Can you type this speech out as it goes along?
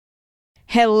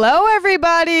Hello,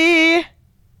 everybody.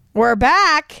 We're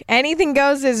back. Anything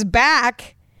Goes is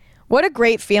back. What a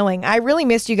great feeling. I really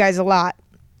missed you guys a lot.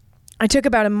 I took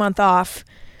about a month off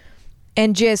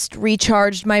and just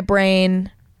recharged my brain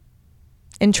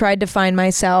and tried to find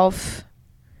myself.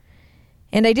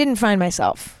 And I didn't find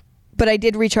myself, but I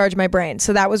did recharge my brain.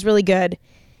 So that was really good.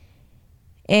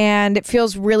 And it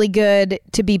feels really good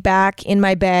to be back in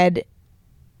my bed,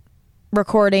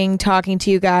 recording, talking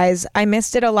to you guys. I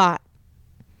missed it a lot.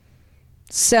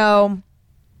 So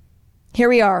here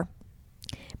we are,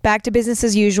 back to business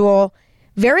as usual.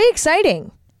 Very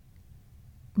exciting.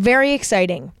 Very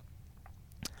exciting.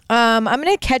 I'm going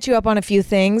to catch you up on a few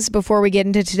things before we get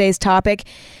into today's topic.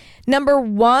 Number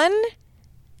one,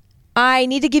 I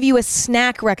need to give you a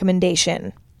snack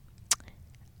recommendation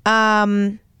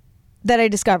that I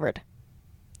discovered.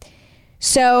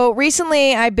 So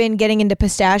recently I've been getting into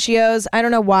pistachios. I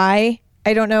don't know why.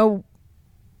 I don't know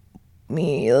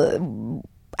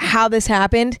how this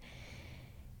happened,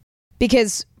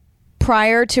 because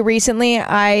prior to recently,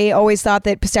 I always thought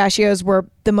that pistachios were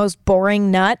the most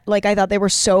boring nut. Like, I thought they were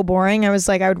so boring. I was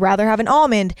like, I would rather have an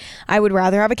almond. I would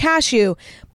rather have a cashew.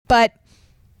 But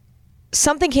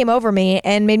something came over me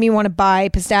and made me want to buy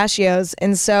pistachios.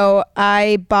 And so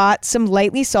I bought some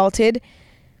lightly salted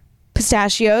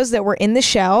pistachios that were in the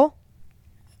shell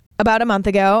about a month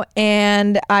ago.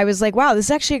 And I was like, wow, this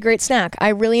is actually a great snack. I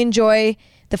really enjoy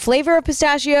the flavor of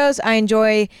pistachios. I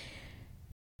enjoy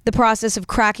the process of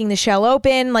cracking the shell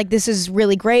open. Like, this is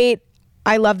really great.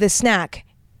 I love this snack.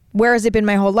 Where has it been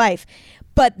my whole life?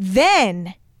 But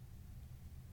then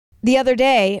the other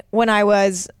day when I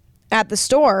was at the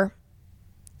store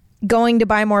going to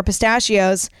buy more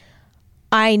pistachios,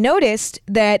 I noticed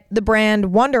that the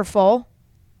brand Wonderful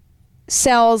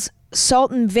sells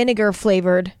salt and vinegar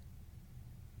flavored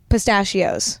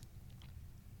pistachios.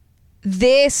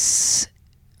 This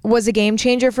was a game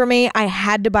changer for me. I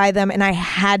had to buy them and I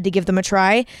had to give them a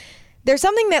try. There's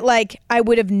something that, like, I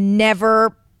would have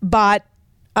never bought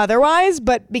otherwise,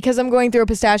 but because I'm going through a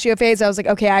pistachio phase, I was like,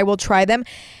 okay, I will try them.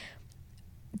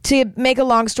 To make a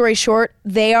long story short,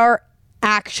 they are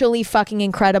actually fucking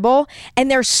incredible,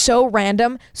 and they're so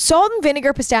random. Salt and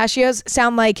vinegar pistachios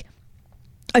sound like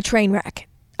a train wreck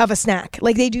of a snack.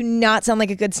 Like, they do not sound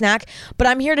like a good snack, but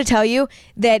I'm here to tell you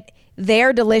that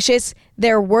they're delicious.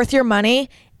 They're worth your money.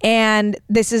 And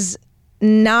this is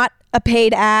not a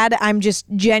paid ad. I'm just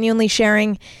genuinely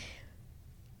sharing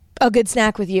a good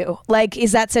snack with you. Like,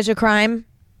 is that such a crime?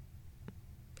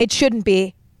 It shouldn't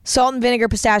be. Salt and vinegar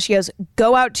pistachios.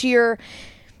 Go out to your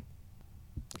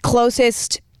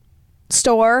closest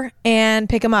store and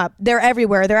pick them up. They're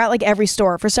everywhere. They're at like every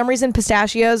store. For some reason,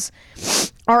 pistachios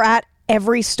are at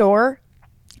every store.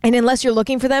 And unless you're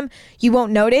looking for them, you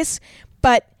won't notice.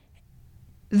 But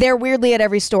they're weirdly at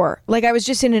every store. Like, I was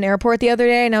just in an airport the other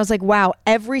day and I was like, wow,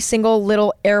 every single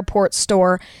little airport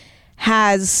store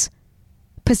has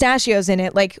pistachios in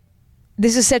it. Like,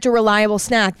 this is such a reliable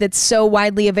snack that's so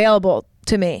widely available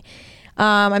to me.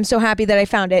 I'm so happy that I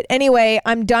found it. Anyway,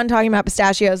 I'm done talking about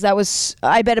pistachios.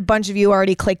 I bet a bunch of you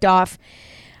already clicked off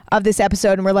of this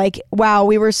episode and were like, wow,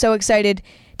 we were so excited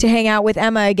to hang out with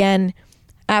Emma again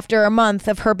after a month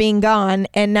of her being gone.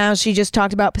 And now she just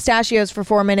talked about pistachios for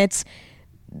 4 minutes.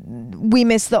 We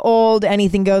missed the old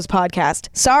Anything Goes podcast.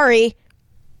 Sorry.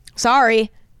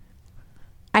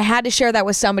 I had to share that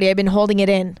with somebody. I've been holding it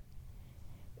in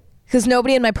because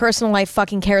nobody in my personal life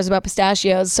fucking cares about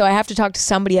pistachios. So I have to talk to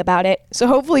somebody about it. So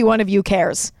hopefully one of you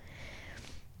cares.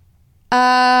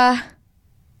 Unfortunately,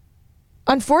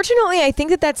 I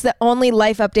think that that's the only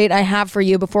life update I have for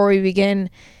you before we begin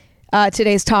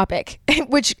today's topic,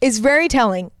 which is very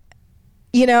telling.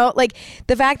 You know, like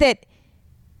the fact that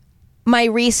my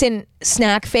recent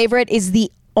snack favorite is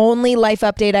the only life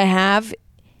update I have,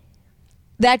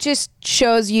 that just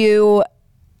shows you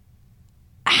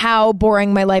how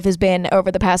boring my life has been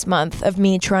over the past month of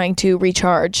me trying to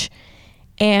recharge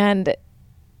and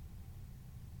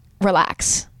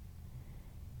relax.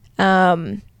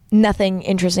 Nothing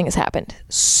interesting has happened.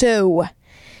 So,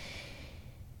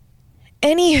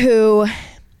 anywho,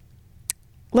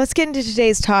 let's get into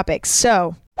today's topic.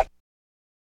 So,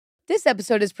 this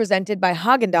episode is presented by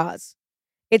Häagen-Dazs.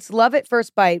 It's love at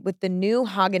first bite with the new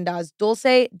Häagen-Dazs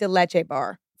Dulce de Leche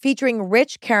bar, featuring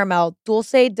rich caramel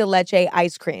dulce de leche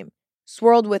ice cream,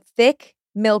 swirled with thick,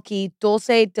 milky dulce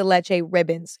de leche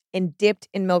ribbons and dipped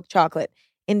in milk chocolate.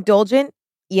 Indulgent?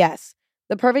 Yes.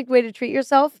 The perfect way to treat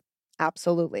yourself?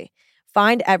 Absolutely.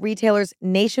 Find at retailers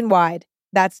nationwide.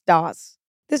 That's DAS.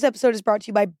 This episode is brought to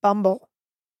you by Bumble.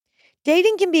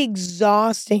 Dating can be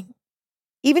exhausting.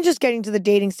 Even just getting to the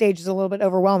dating stage is a little bit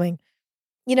overwhelming.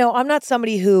 You know, I'm not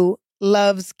somebody who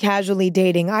loves casually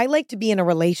dating. I like to be in a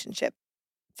relationship.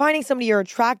 Finding somebody you're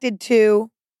attracted to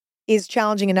is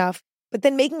challenging enough, but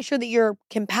then making sure that you're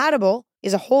compatible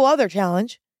is a whole other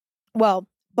challenge. Well,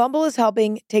 Bumble is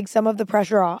helping take some of the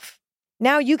pressure off.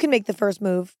 Now you can make the first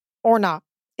move or not.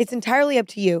 It's entirely up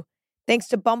to you, thanks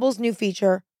to Bumble's new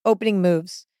feature, Opening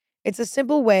Moves. It's a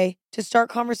simple way to start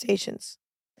conversations.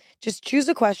 Just choose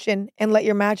a question and let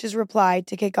your matches reply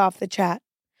to kick off the chat.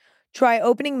 Try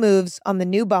Opening Moves on the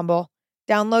new Bumble.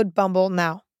 Download Bumble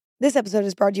now. This episode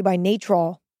is brought to you by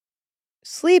Natrol.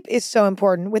 Sleep is so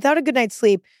important. Without a good night's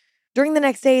sleep, during the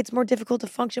next day, it's more difficult to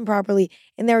function properly,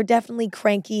 and there are definitely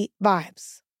cranky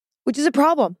vibes, which is a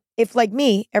problem. If, like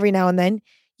me, every now and then,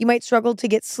 you might struggle to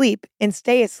get sleep and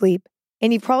stay asleep,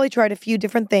 and you've probably tried a few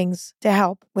different things to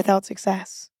help without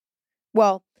success.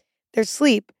 Well, there's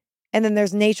sleep, and then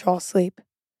there's Natrol Sleep.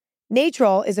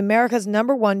 Natrol is America's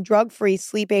 #1 drug-free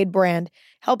sleep aid brand,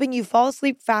 helping you fall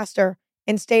asleep faster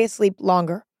and stay asleep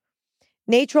longer.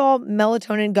 Natrol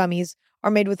melatonin gummies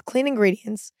are made with clean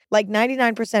ingredients like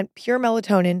 99% pure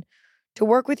melatonin to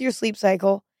work with your sleep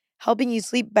cycle, helping you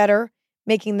sleep better,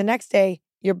 making the next day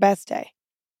your best day.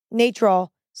 Natrol,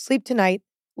 sleep tonight,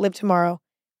 live tomorrow.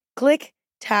 Click,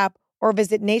 tap, or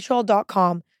visit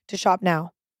natrol.com to shop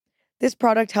now. This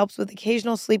product helps with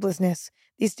occasional sleeplessness.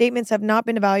 These statements have not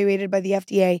been evaluated by the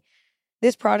FDA.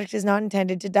 This product is not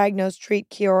intended to diagnose, treat,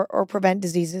 cure, or prevent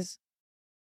diseases.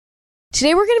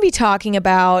 Today we're going to be talking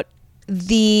about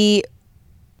the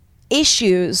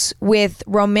issues with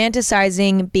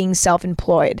romanticizing being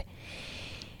self-employed.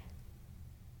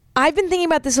 I've been thinking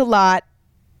about this a lot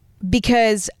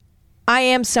because I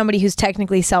am somebody who's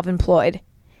technically self-employed.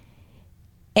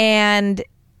 And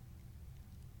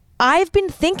I've been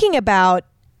thinking about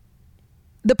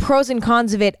the pros and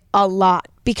cons of it a lot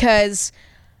because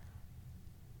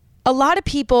a lot of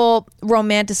people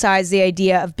romanticize the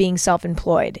idea of being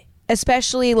self-employed,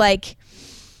 especially like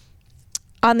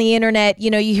on the internet.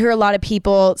 You know, you hear a lot of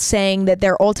people saying that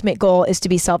their ultimate goal is to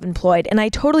be self-employed. And I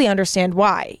totally understand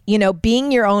why. You know,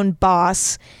 being your own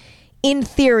boss, in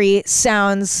theory,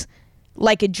 sounds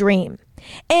like a dream.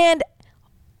 And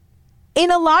in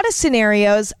a lot of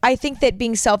scenarios, I think that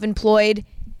being self-employed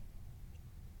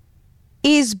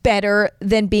is better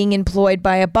than being employed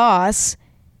by a boss,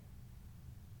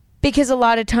 because a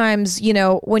lot of times, you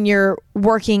know, when you're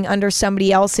working under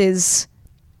somebody else's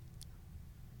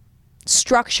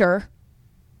structure,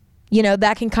 you know,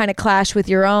 that can kind of clash with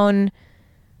your own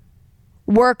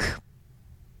work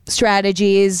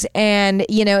strategies, and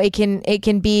you know, it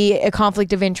can be a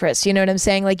conflict of interest. You know what I'm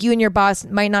saying? Like, you and your boss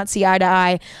might not see eye to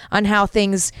eye on how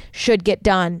things should get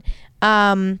done,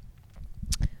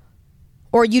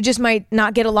 or you just might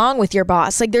not get along with your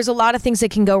boss. Like, there's a lot of things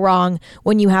that can go wrong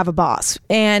when you have a boss,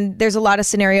 and there's a lot of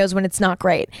scenarios when it's not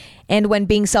great, and when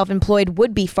being self-employed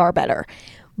would be far better.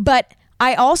 But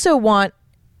I also want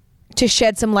to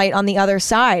shed some light on the other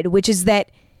side, which is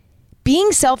that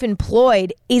being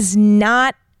self-employed is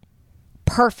not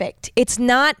perfect. It's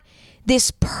not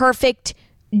this perfect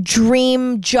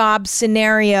dream job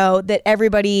scenario that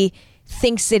everybody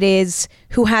thinks it is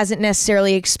who hasn't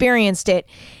necessarily experienced it.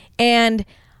 And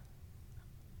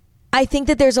I think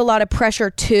that there's a lot of pressure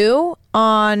too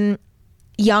on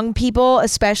young people,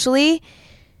 especially,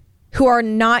 who are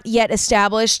not yet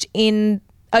established in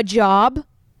a job,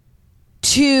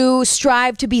 to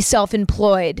strive to be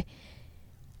self-employed,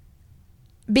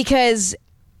 because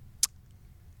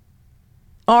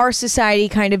our society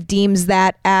kind of deems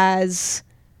that as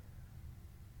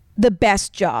the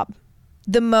best job,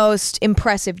 the most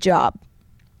impressive job.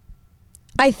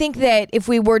 I think that if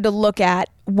we were to look at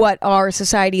what our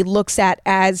society looks at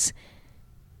as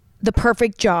the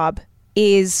perfect job,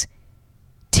 is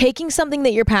taking something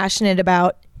that you're passionate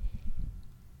about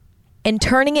and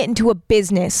turning it into a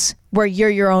business where you're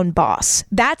your own boss.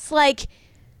 That's like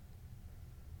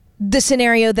the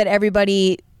scenario that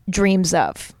everybody dreams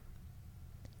of.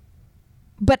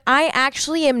 But I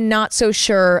actually am not so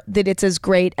sure that it's as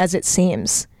great as it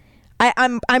seems.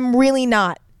 I'm really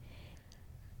not.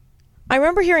 I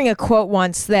remember hearing a quote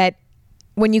once that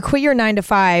when you quit your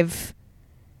 9-to-5,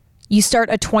 you start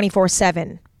a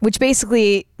 24/7, which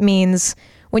basically means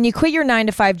when you quit your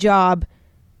 9-to-5 job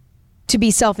to be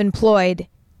self-employed,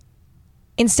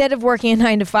 instead of working a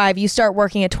 9-to-5, you start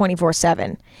working a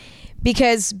 24/7.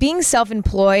 Because being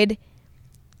self-employed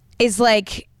is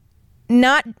like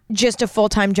not just a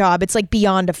full-time job, it's like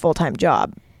beyond a full-time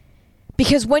job.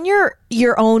 Because when you're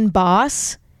your own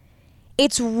boss,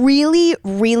 it's really,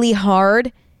 really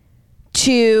hard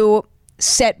to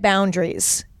set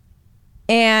boundaries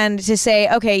and to say,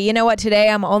 okay, you know what, today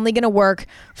I'm only going to work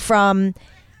from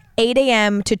 8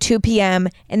 a.m. to 2 p.m.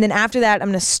 And then after that, I'm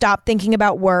going to stop thinking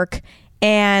about work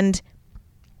and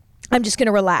I'm just going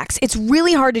to relax. It's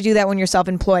really hard to do that when you're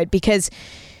self-employed because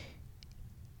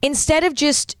instead of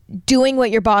just doing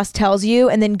what your boss tells you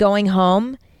and then going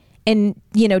home and,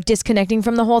 disconnecting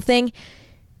from the whole thing,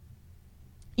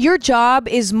 your job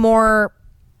is more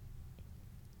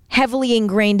heavily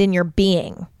ingrained in your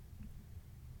being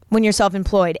when you're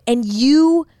self-employed, and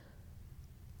you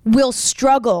will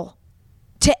struggle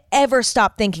to ever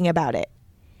stop thinking about it.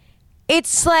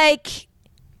 It's like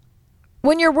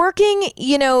when you're working,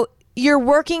 you're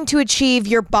working to achieve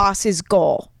your boss's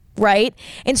goal, right?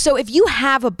 And so if you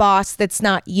have a boss that's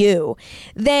not you,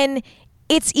 then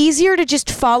it's easier to just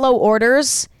follow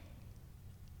orders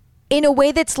in a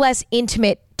way that's less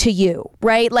intimate to you,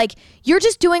 right? Like you're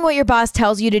just doing what your boss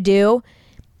tells you to do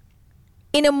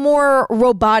in a more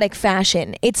robotic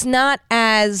fashion. It's not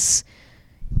as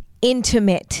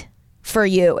intimate for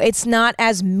you. It's not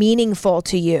as meaningful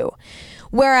to you.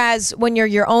 Whereas when you're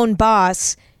your own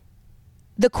boss,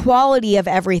 the quality of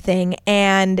everything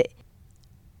and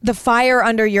the fire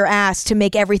under your ass to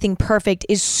make everything perfect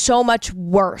is so much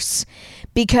worse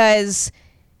because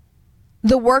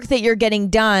the work that you're getting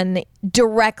done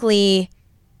directly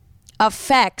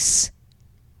affects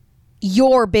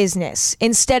your business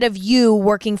instead of you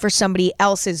working for somebody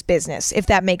else's business, if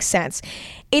that makes sense.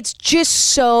 It's just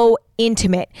so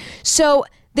intimate. So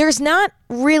there's not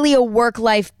really a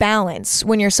work-life balance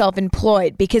when you're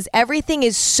self-employed because everything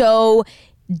is so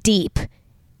deep.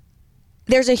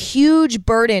 There's a huge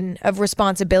burden of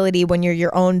responsibility when you're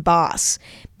your own boss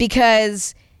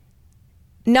because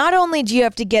not only do you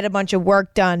have to get a bunch of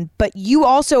work done, but you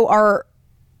also are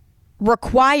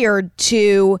required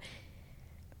to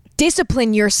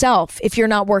discipline yourself if you're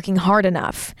not working hard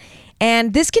enough.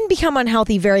 And this can become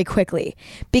unhealthy very quickly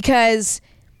because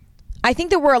I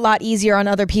think that we're a lot easier on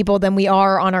other people than we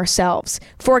are on ourselves.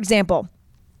 For example,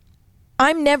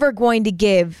 I'm never going to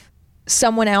give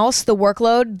someone else the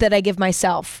workload that I give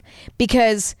myself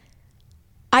because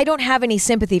I don't have any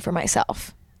sympathy for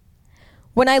myself.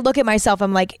 When I look at myself,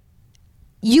 I'm like,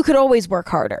 you could always work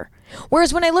harder.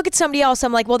 Whereas when I look at somebody else,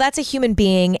 I'm like, well, that's a human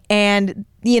being and,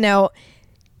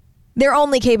 they're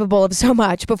only capable of so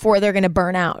much before they're going to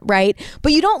burn out, right?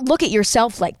 But you don't look at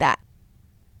yourself like that.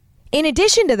 In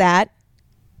addition to that,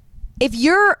 if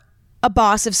you're a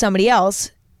boss of somebody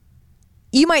else,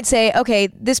 you might say, okay,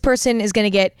 this person is going to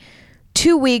get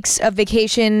 2 weeks of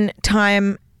vacation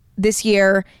time this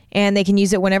year and they can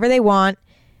use it whenever they want.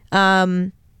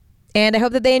 And I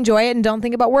hope that they enjoy it and don't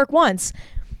think about work once.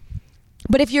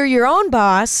 But if you're your own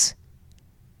boss,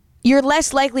 you're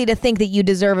less likely to think that you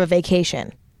deserve a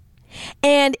vacation.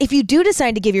 And if you do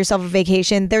decide to give yourself a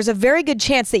vacation, there's a very good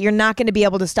chance that you're not going to be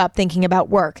able to stop thinking about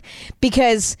work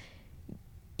because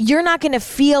you're not going to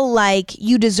feel like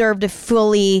you deserve to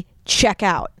fully check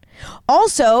out.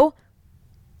 Also,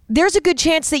 there's a good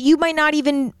chance that you might not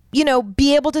even,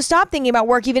 be able to stop thinking about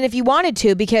work even if you wanted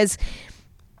to because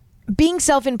being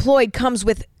self-employed comes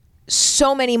with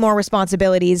so many more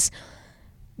responsibilities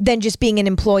than just being an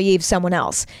employee of someone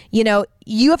else.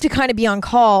 You have to kind of be on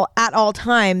call at all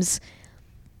times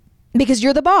because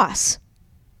you're the boss.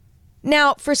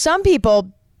 Now, for some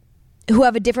people who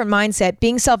have a different mindset,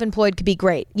 being self-employed could be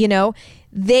great.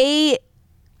 They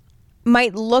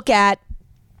might look at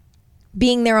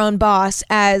being their own boss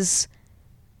as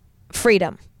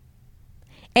freedom.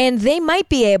 And they might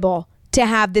be able to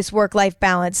have this work-life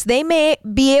balance. They may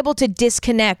be able to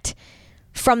disconnect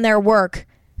from their work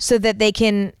so that they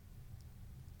can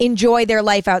enjoy their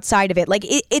life outside of it. Like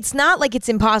it's not like it's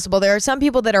impossible. There are some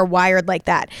people that are wired like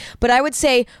that. But I would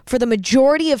say for the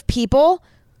majority of people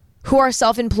who are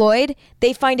self-employed,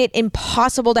 they find it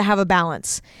impossible to have a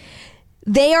balance.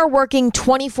 They are working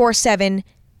 24/7,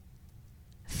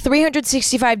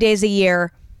 365 days a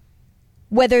year.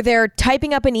 Whether they're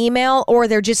typing up an email or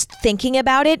they're just thinking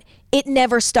about it, it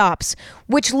never stops,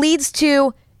 which leads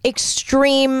to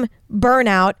extreme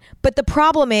burnout. But the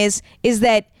problem is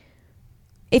that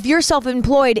if you're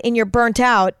self-employed and you're burnt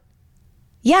out,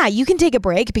 yeah, you can take a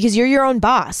break because you're your own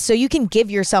boss. So you can give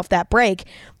yourself that break.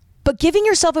 But giving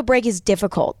yourself a break is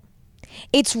difficult.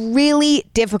 It's really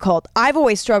difficult. I've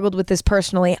always struggled with this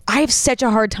personally. I have such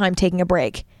a hard time taking a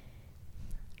break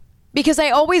because I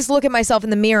always look at myself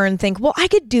in the mirror and think, well, I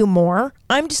could do more.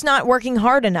 I'm just not working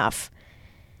hard enough.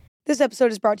 This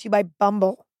episode is brought to you by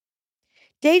Bumble.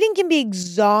 Dating can be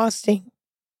exhausting.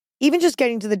 Even just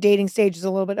getting to the dating stage is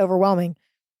a little bit overwhelming.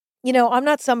 I'm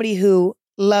not somebody who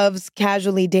loves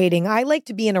casually dating. I like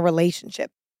to be in a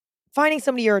relationship. Finding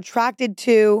somebody you're attracted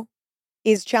to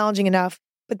is challenging enough,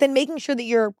 but then making sure that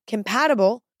you're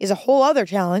compatible is a whole other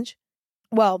challenge.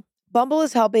 Well, Bumble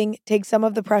is helping take some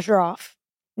of the pressure off.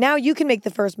 Now you can make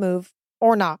the first move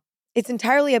or not. It's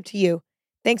entirely up to you,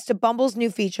 thanks to Bumble's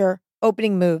new feature,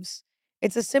 Opening Moves.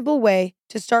 It's a simple way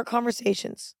to start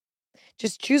conversations.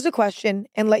 Just choose a question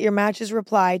and let your matches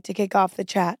reply to kick off the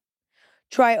chat.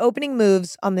 Try Opening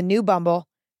Moves on the new Bumble.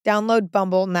 Download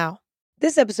Bumble now.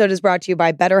 This episode is brought to you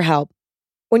by BetterHelp.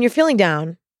 When you're feeling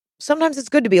down, sometimes it's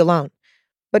good to be alone,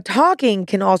 but talking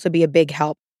can also be a big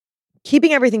help.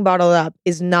 Keeping everything bottled up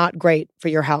is not great for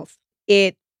your health.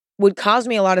 It would cause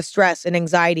me a lot of stress and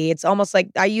anxiety. It's almost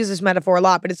like, I use this metaphor a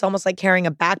lot, but it's almost like carrying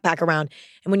a backpack around.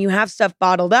 And when you have stuff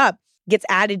bottled up, it gets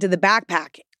added to the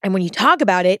backpack. And when you talk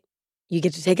about it, you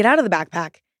get to take it out of the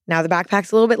backpack. Now the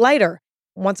backpack's a little bit lighter.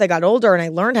 Once I got older and I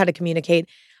learned how to communicate,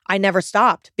 I never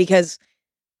stopped because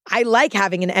I like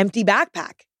having an empty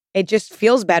backpack. It just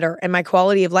feels better and my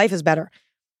quality of life is better.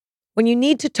 When you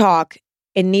need to talk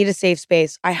and need a safe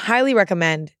space, I highly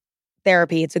recommend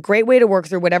therapy. It's a great way to work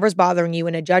through whatever's bothering you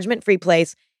in a judgment-free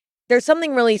place. There's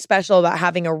something really special about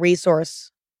having a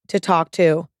resource to talk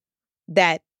to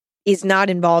that is not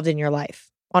involved in your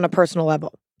life on a personal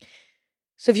level.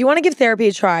 So if you want to give therapy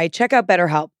a try, check out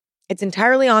BetterHelp. It's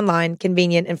entirely online,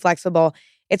 convenient, and flexible.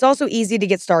 It's also easy to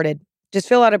get started. Just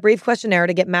fill out a brief questionnaire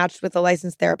to get matched with a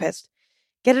licensed therapist.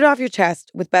 Get it off your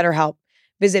chest with BetterHelp.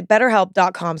 Visit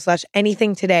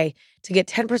betterhelp.com/anything today to get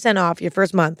 10% off your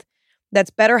first month. That's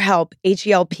BetterHelp,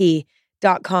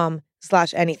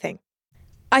 HELP.com/anything.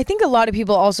 I think a lot of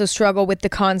people also struggle with the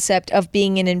concept of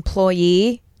being an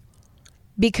employee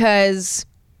because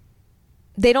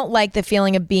they don't like the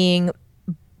feeling of being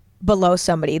below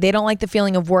somebody. They don't like the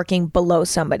feeling of working below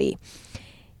somebody.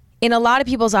 In a lot of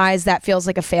people's eyes, that feels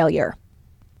like a failure.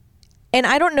 And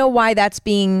I don't know why that's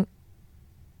being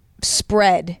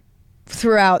spread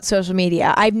throughout social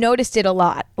media. I've noticed it a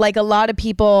lot. Like a lot of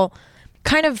people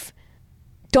kind of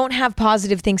don't have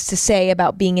positive things to say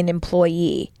about being an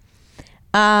employee.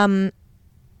 And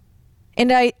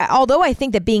although I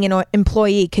think that being an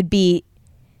employee could be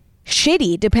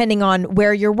shitty depending on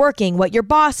where you're working, what your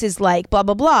boss is like, blah,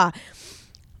 blah, blah.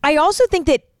 I also think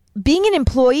that being an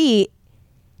employee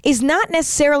is not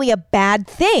necessarily a bad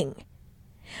thing.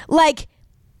 Like,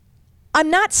 I'm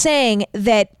not saying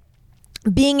that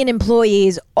being an employee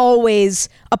is always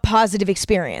a positive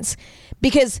experience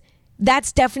because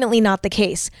that's definitely not the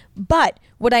case. But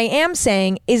what I am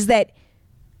saying is that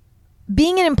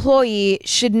being an employee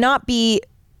should not be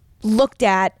looked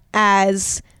at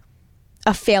as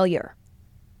a failure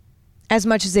as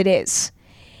much as it is.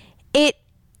 It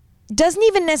doesn't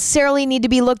even necessarily need to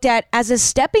be looked at as a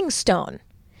stepping stone.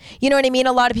 You know what I mean?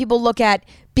 A lot of people look at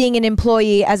being an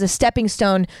employee as a stepping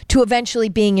stone to eventually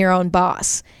being your own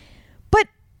boss. But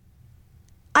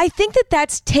I think that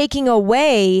that's taking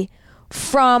away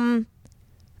from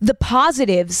the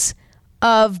positives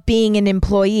of being an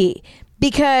employee.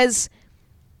 Because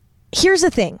here's the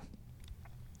thing.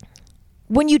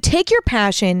 When you take your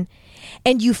passion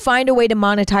and you find a way to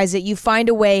monetize it, you find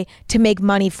a way to make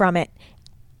money from it,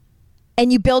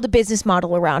 and you build a business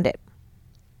model around it,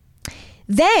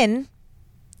 then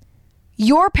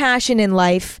your passion in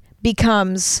life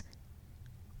becomes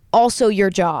also your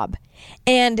job.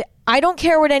 And I don't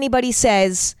care what anybody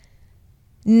says,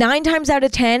 9 times out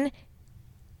of 10,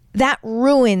 that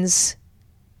ruins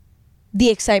the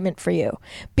excitement for you.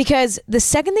 Because the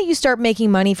second that you start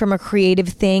making money from a creative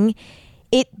thing,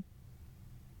 it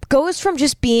goes from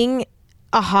just being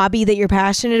a hobby that you're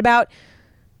passionate about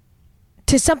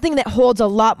to something that holds a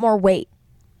lot more weight.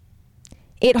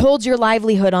 It holds your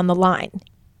livelihood on the line.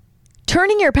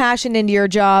 Turning your passion into your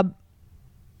job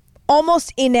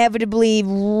almost inevitably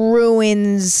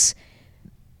ruins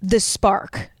the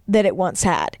spark that it once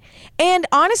had. And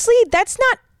honestly, that's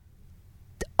not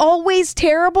always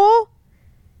terrible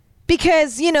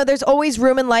because, you know, there's always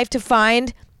room in life to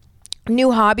find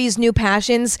new hobbies, new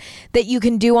passions that you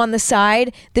can do on the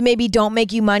side that maybe don't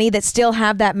make you money, that still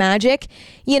have that magic,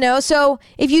 you know? So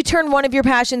if you turn one of your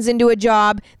passions into a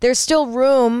job, there's still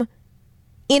room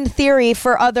in theory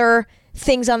for other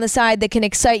things on the side that can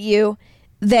excite you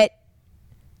that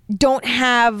don't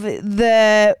have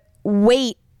the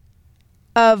weight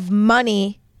of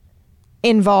money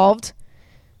involved.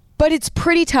 But it's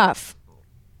pretty tough.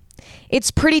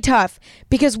 It's pretty tough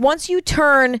because once you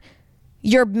turn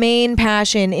your main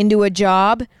passion into a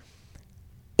job,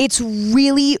 it's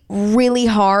really, really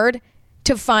hard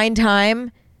to find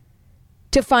time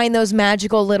to find those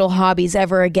magical little hobbies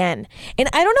ever again. And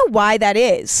I don't know why that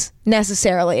is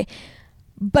necessarily,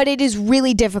 but it is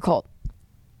really difficult.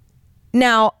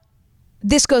 Now,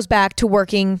 this goes back to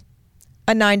working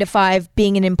a 9 to 5,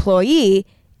 being an employee.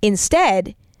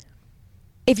 Instead,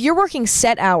 if you're working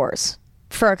set hours,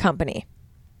 for a company.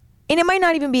 And it might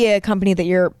not even be a company that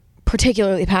you're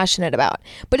particularly passionate about,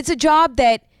 but it's a job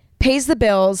that pays the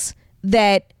bills,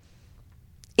 that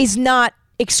is not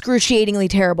excruciatingly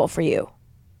terrible for you.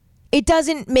 It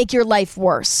doesn't make your life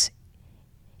worse.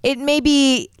 It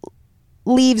maybe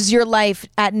leaves your life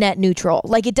at net neutral.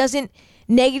 Like, it doesn't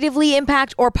negatively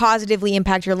impact or positively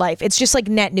impact your life. It's just like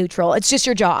net neutral. It's just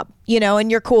your job, and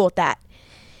you're cool with that.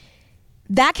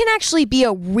 That can actually be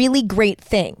a really great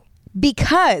thing,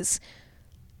 because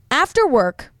after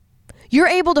work, you're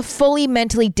able to fully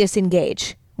mentally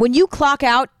disengage. When you clock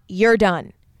out, you're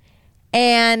done.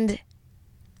 And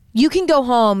you can go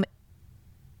home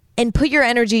and put your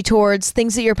energy towards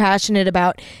things that you're passionate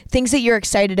about, things that you're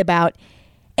excited about,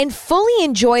 and fully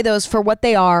enjoy those for what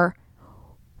they are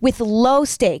with low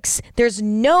stakes. There's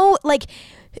no,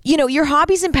 your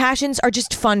hobbies and passions are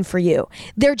just fun for you.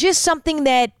 They're just something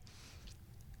that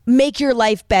make your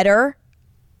life better,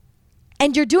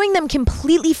 and you're doing them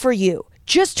completely for you,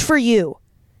 just for you.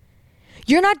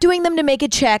 You're not doing them to make a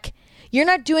check. You're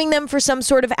not doing them for some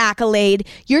sort of accolade.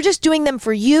 You're just doing them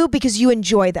for you because you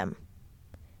enjoy them.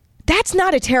 That's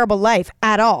not a terrible life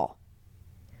at all.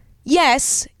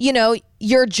 Yes,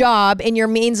 your job and your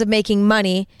means of making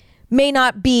money may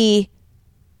not be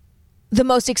the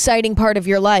most exciting part of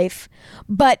your life,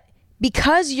 but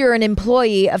because you're an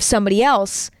employee of somebody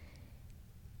else,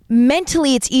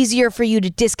 mentally it's easier for you to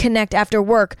disconnect after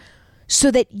work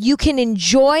so that you can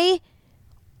enjoy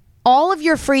all of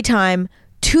your free time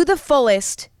to the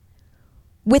fullest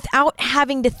without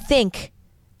having to think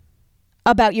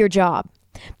about your job.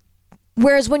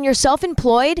 Whereas when you're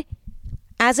self-employed,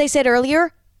 as I said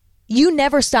earlier, you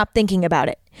never stop thinking about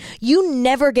it. You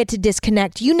never get to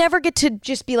disconnect. You never get to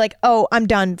just be like, oh, I'm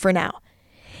done for now.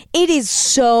 It is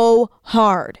so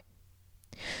hard.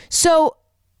 So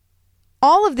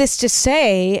all of this to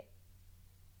say,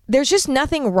 there's just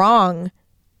nothing wrong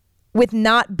with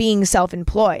not being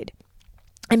self-employed.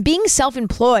 And being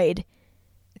self-employed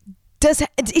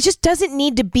it just doesn't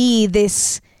need to be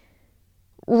this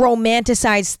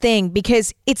romanticized thing,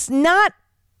 because it's not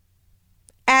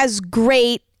as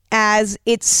great as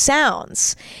it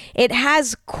sounds. It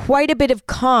has quite a bit of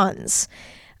cons.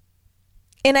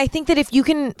 And I think that if you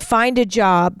can find a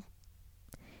job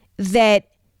that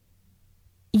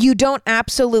you don't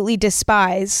absolutely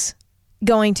despise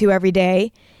going to every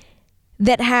day,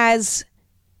 that has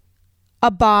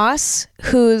a boss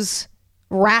who's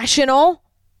rational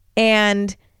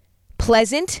and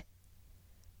pleasant,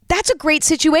 that's a great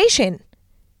situation.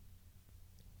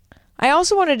 I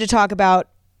also wanted to talk about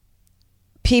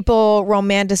people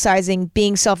romanticizing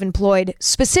being self-employed,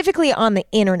 specifically on the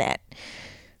internet,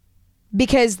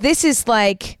 because this is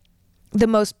like the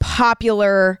most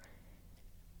popular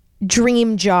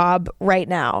dream job right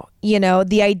now.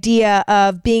 The idea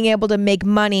of being able to make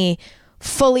money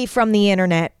fully from the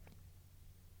internet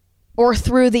or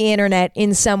through the internet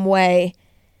in some way,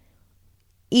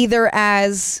 either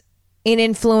as an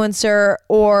influencer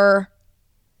or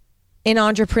an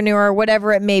entrepreneur,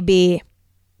 whatever it may be.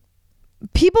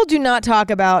 People do not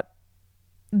talk about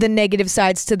the negative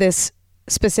sides to this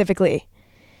specifically.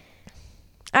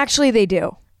 Actually, they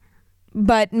do,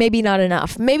 but maybe not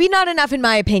enough. Maybe not enough in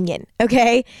my opinion,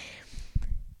 okay?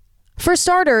 For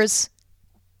starters,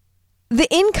 the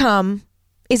income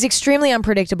is extremely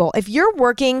unpredictable. If you're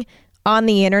working on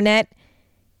the internet,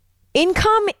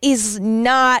 income is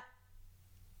not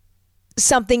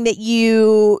something that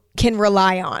you can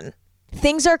rely on.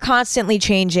 Things are constantly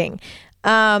changing.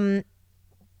 Based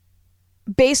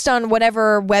on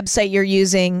whatever website you're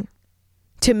using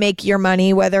to make your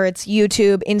money, whether it's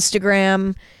YouTube,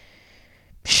 Instagram,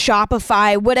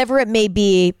 Shopify, whatever it may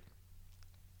be,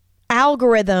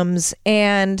 algorithms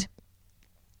and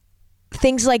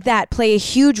things like that play a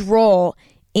huge role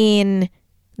in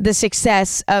the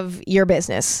success of your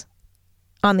business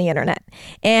on the internet.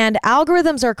 And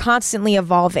algorithms are constantly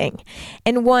evolving.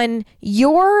 And when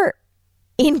your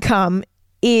income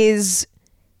is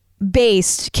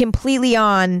based completely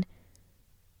on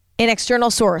an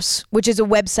external source, which is a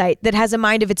website that has a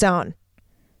mind of its own,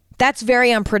 that's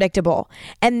very unpredictable.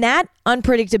 And that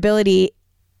unpredictability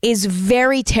is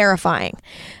very terrifying.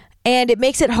 And it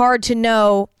makes it hard to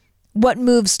know what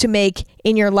moves to make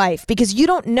in your life, because you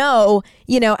don't know,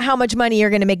 how much money you're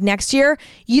going to make next year.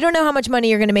 You don't know how much money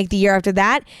you're going to make the year after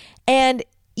that. And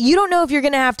you don't know if you're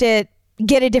going to have to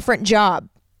get a different job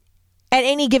at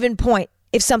any given point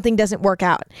if something doesn't work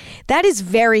out. That is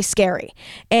very scary.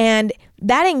 And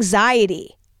that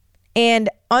anxiety and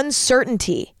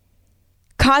uncertainty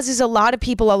causes a lot of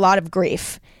people a lot of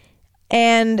grief.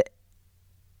 And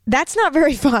that's not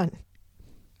very fun.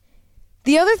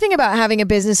 The other thing about having a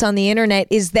business on the internet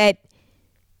is that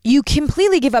you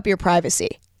completely give up your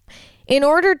privacy. In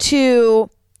order to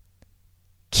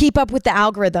keep up with the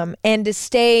algorithm and to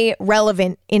stay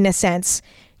relevant in a sense,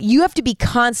 you have to be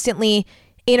constantly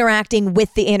interacting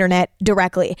with the internet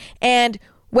directly. And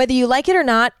whether you like it or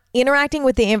not, interacting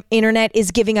with the internet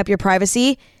is giving up your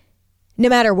privacy no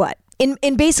matter what,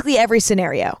 in basically every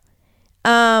scenario.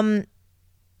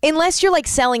 Unless you're like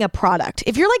selling a product.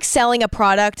 If you're like selling a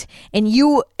product and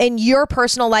your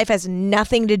personal life has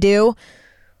nothing to do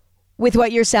with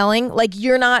what you're selling, like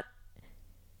you're not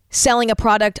selling a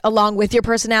product along with your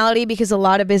personality, because a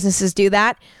lot of businesses do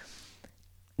that,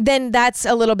 then that's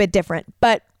a little bit different.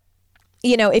 But,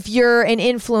 you know, if you're an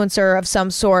influencer of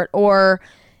some sort, or,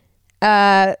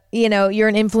 you know, you're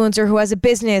an influencer who has a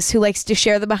business, who likes to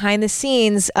share the behind the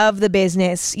scenes of the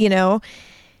business, you know,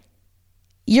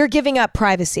 you're giving up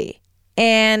privacy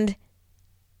and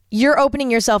you're opening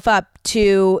yourself up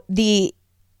to the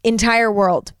entire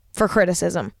world for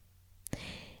criticism.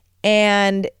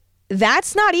 And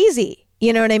that's not easy.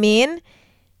 You know what I mean?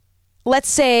 Let's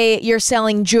say you're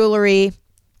selling jewelry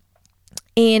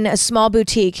in a small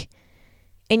boutique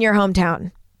in your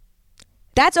hometown.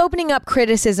 That's opening up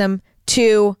criticism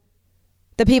to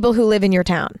the people who live in your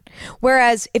town.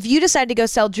 Whereas if you decide to go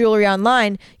sell jewelry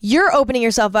online, you're opening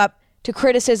yourself up to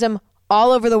criticism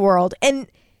all over the world. And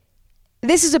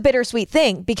this is a bittersweet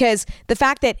thing, because the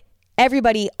fact that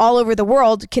everybody all over the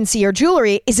world can see your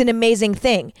jewelry is an amazing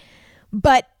thing.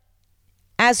 But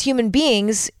as human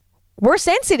beings, we're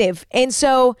sensitive. And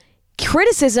so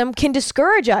criticism can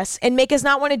discourage us and make us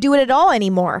not want to do it at all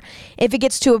anymore if it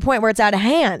gets to a point where it's out of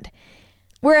hand.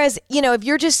 Whereas, you know, if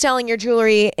you're just selling your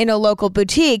jewelry in a local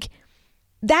boutique,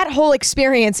 that whole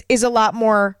experience is a lot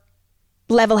more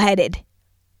level-headed,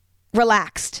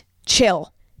 relaxed,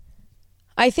 chill.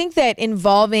 I think that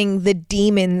involving the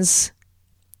demons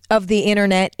of the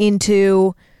internet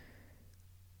into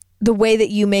the way that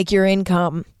you make your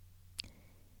income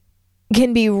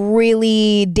can be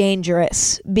really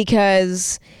dangerous,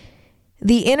 because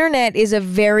the internet is a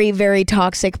very, very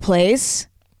toxic place,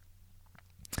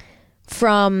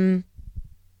 from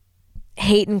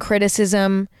hate and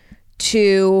criticism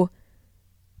to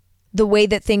the way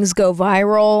that things go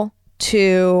viral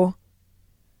to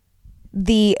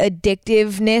the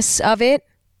addictiveness of it.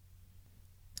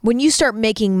 When you start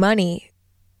making money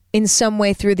in some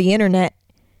way through the internet,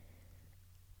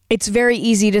 it's very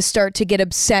easy to start to get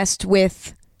obsessed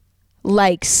with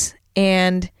likes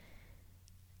and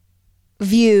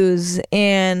views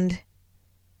and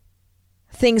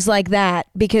things like that,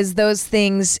 because those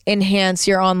things enhance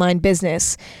your online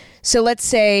business. So let's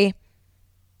say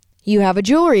you have a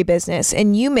jewelry business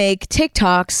and you make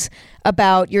TikToks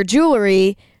about your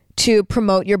jewelry to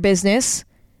promote your business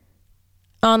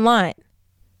online.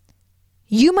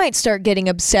 You might start getting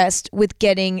obsessed with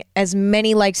getting as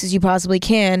many likes as you possibly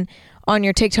can on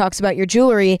your TikToks about your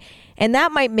jewelry, and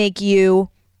that might make you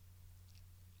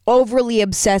overly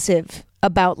obsessive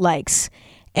about likes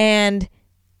and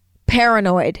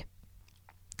paranoid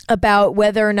about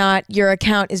whether or not your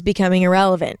account is becoming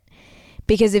irrelevant.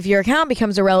 Because if your account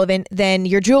becomes irrelevant, then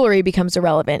your jewelry becomes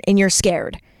irrelevant and you're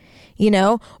scared, you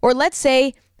know? Or let's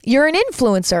say you're an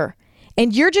influencer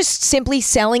and you're just simply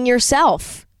selling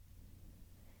yourself.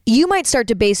 You might start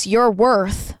to base your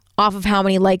worth off of how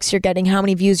many likes you're getting, how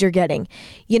many views you're getting.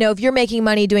 You know, if you're making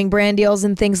money doing brand deals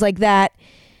and things like that,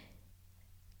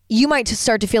 you might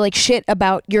start to feel like shit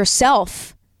about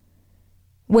yourself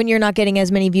when you're not getting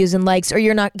as many views and likes, or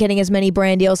you're not getting as many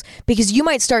brand deals, because you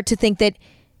might start to think that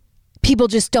people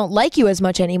just don't like you as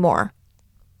much anymore,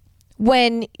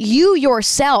 when you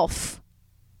yourself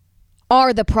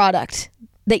are the product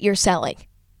that you're selling.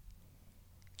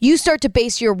 You start to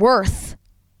base your worth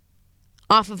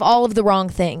off of all of the wrong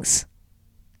things: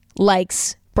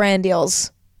 likes, brand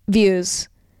deals, views,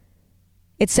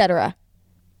 etc.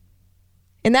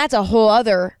 And that's a whole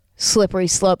other slippery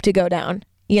slope to go down,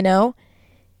 you know?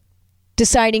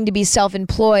 Deciding to be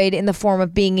self-employed in the form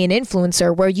of being an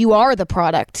influencer, where you are the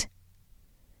product.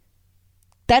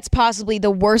 That's possibly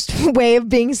the worst way of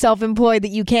being self-employed that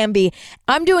you can be.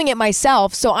 I'm doing it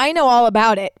myself, so I know all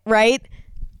about it, right?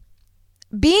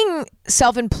 Being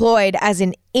self-employed as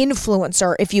an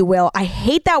influencer, if you will. I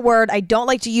hate that word. I don't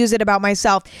like to use it about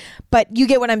myself, but you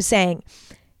get what I'm saying.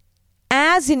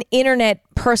 As an internet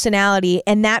personality,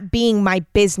 and that being my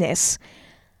business,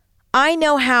 I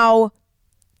know how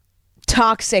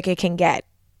toxic it can get,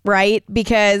 right?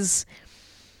 Because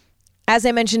as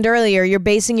I mentioned earlier, you're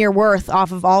basing your worth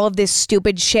off of all of this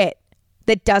stupid shit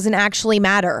that doesn't actually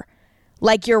matter.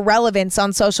 Like your relevance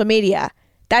on social media.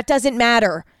 That doesn't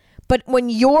matter. But when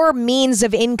your means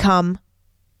of income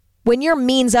when your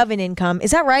means of an income,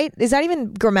 is that right? Is that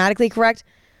even grammatically correct?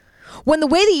 When the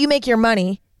way that you make your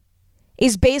money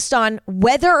is based on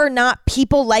whether or not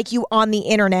people like you on the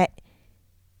internet,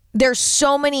 there's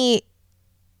so many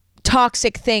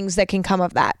toxic things that can come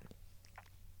of that.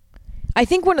 I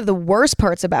think one of the worst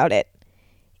parts about it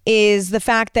is the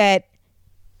fact that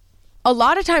a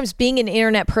lot of times being an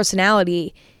internet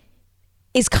personality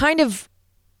is kind of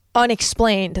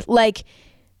unexplained. Like,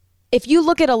 if you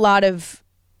look at a lot of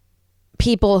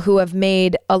people who have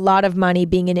made a lot of money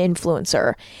being an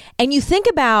influencer, and you think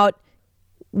about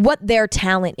what their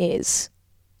talent is,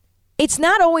 it's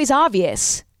not always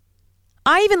obvious.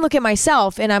 I even look at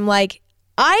myself and I'm like,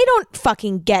 I don't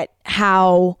fucking get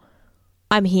how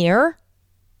I'm here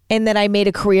and that I made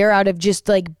a career out of just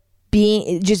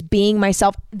being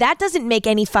myself. That doesn't make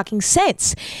any fucking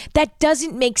sense. That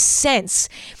doesn't make sense.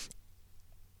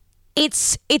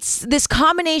 It's this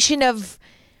combination of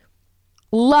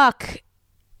luck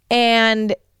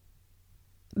and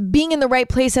being in the right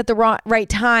place at the right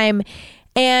time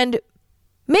and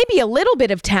maybe a little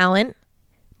bit of talent,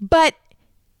 but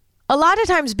a lot of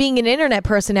times being an internet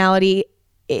personality,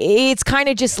 it's kind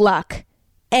of just luck.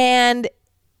 And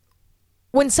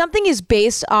when something is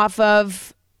based off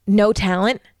of no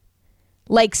talent,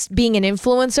 like being an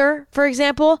influencer, for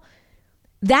example,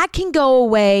 that can go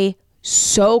away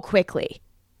so quickly.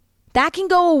 That can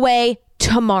go away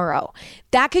tomorrow.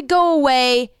 That could go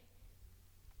away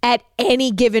at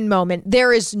any given moment.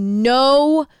 There is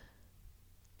no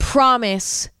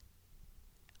promise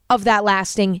of that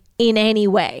lasting in any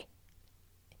way.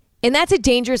 And that's a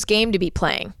dangerous game to be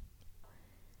playing.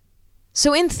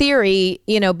 So in theory,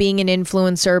 being an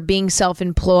influencer, being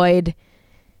self-employed,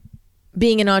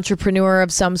 being an entrepreneur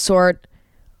of some sort,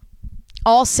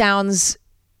 all sounds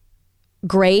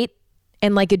great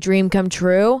and like a dream come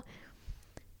true.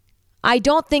 I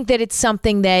don't think that it's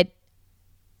something that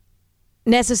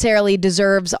necessarily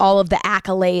deserves all of the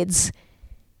accolades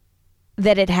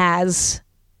that it has.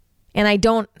 And I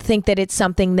don't think that it's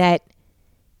something that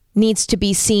needs to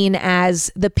be seen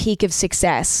as the peak of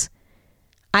success.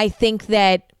 I think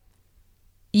that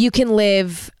you can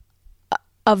live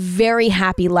a very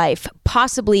happy life,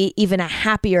 possibly even a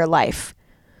happier life,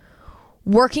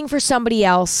 working for somebody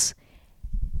else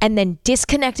and then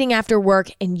disconnecting after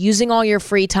work and using all your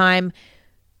free time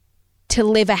to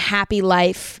live a happy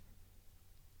life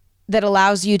that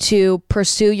allows you to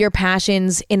pursue your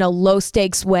passions in a low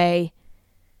stakes way.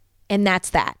 And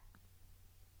that's that.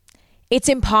 It's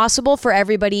impossible for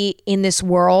everybody in this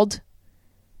world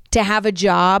to have a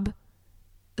job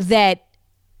that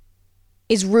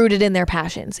is rooted in their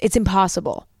passions. It's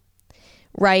impossible,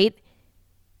 right?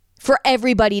 For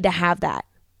everybody to have that.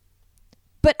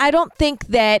 But I don't think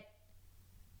that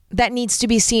that needs to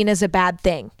be seen as a bad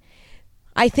thing.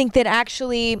 I think that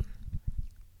actually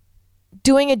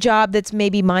doing a job that's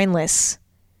maybe mindless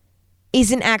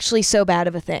isn't actually so bad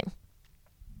of a thing.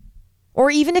 Or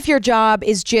even if your job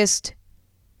is just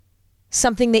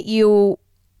something that you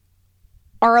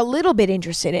are a little bit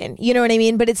interested in, you know what I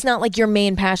mean? But it's not like your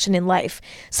main passion in life.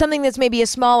 Something that's maybe a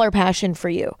smaller passion for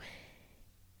you.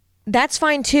 That's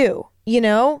fine too,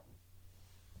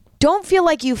 Don't feel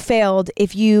like you failed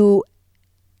if you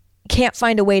can't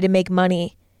find a way to make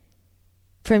money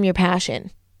from your passion.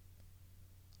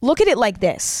 Look at it like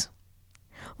this.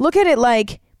 Look at it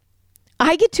like,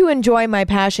 I get to enjoy my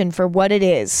passion for what it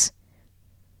is.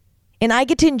 And I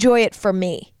get to enjoy it for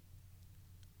me.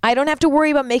 I don't have to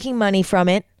worry about making money from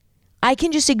it. I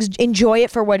can just enjoy it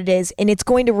for what it is, and it's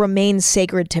going to remain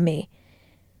sacred to me.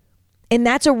 And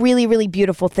that's a really, really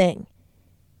beautiful thing.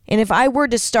 And if I were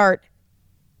to start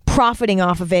profiting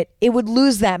off of it, it would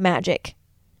lose that magic.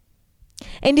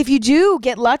 And if you do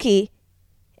get lucky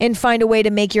and find a way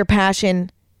to make your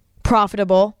passion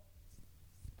profitable,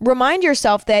 remind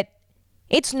yourself that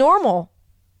it's normal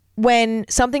when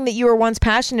something that you were once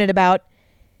passionate about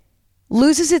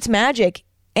loses its magic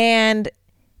and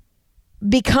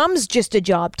becomes just a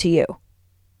job to you.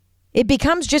 It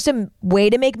becomes just a way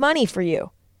to make money for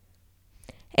you.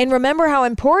 And remember how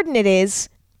important it is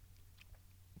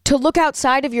to look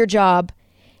outside of your job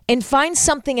and find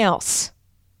something else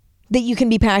that you can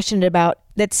be passionate about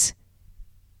that's,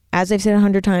 as I've said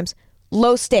 100 times,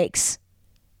 low stakes.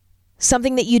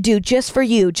 Something that you do just for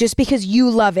you, just because you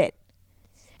love it.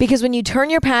 Because when you turn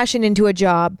your passion into a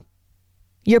job,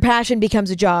 your passion becomes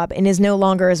a job and is no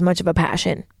longer as much of a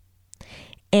passion.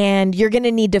 And you're going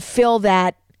to need to fill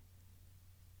that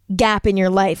gap in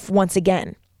your life once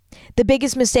again. The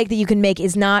biggest mistake that you can make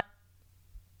is not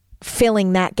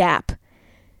filling that gap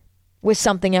with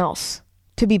something else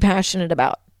to be passionate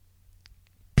about.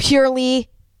 Purely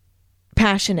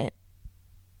passionate.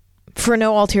 for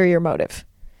no ulterior motive.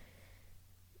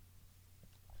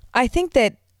 I think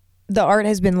that the art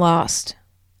has been lost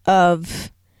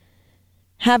of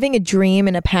having a dream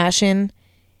and a passion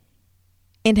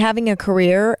and having a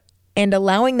career and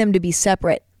allowing them to be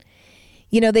separate.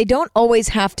 They don't always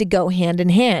have to go hand in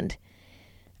hand.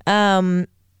 And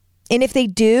if they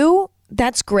do,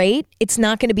 that's great. It's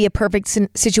not going to be a perfect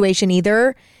situation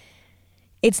either.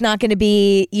 It's not going to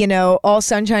be, all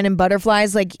sunshine and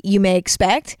butterflies like you may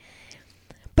expect.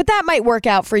 But that might work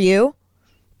out for you.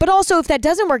 But also, if that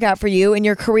doesn't work out for you and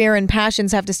your career and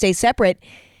passions have to stay separate,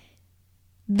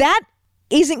 that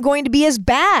isn't going to be as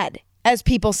bad as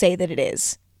people say that it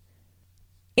is.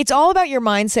 It's all about your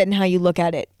mindset and how you look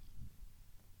at it.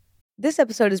 This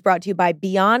episode is brought to you by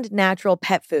Beyond Natural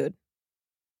Pet Food.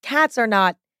 Cats are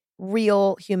not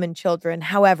real human children.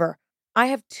 However, I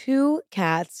have 2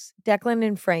 cats, Declan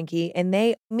and Frankie, and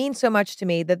they mean so much to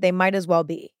me that they might as well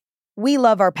be. We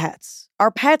love our pets.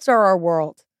 Our pets are our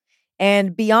world.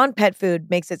 And Beyond Pet Food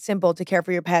makes it simple to care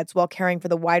for your pets while caring for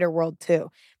the wider world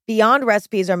too. Beyond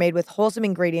recipes are made with wholesome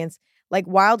ingredients like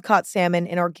wild-caught salmon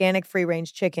and organic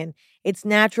free-range chicken. It's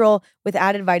natural with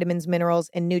added vitamins, minerals,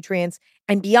 and nutrients.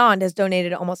 And Beyond has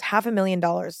donated almost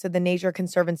 $500,000 to the Nature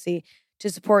Conservancy to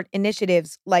support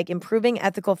initiatives like improving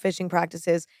ethical fishing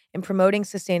practices and promoting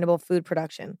sustainable food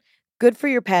production. Good for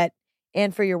your pet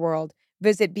and for your world.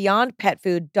 Visit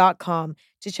beyondpetfood.com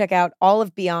to check out all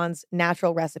of Beyond's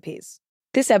natural recipes.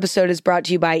 This episode is brought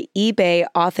to you by eBay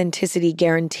Authenticity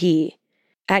Guarantee.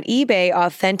 At eBay,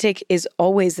 authentic is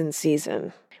always in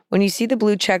season. When you see the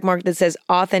blue check mark that says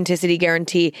Authenticity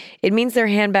Guarantee, it means their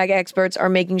handbag experts are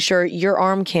making sure your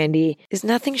arm candy is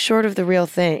nothing short of the real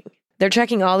thing. They're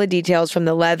checking all the details from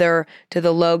the leather to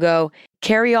the logo,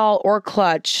 carry-all or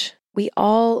clutch. We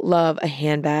all love a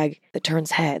handbag that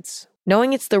turns heads.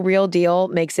 Knowing it's the real deal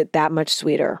makes it that much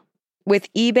sweeter.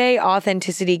 With eBay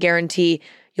Authenticity Guarantee,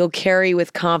 you'll carry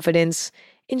with confidence.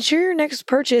 Ensure your next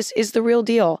purchase is the real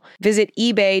deal. Visit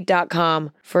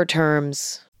ebay.com for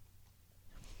terms.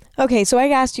 Okay, so I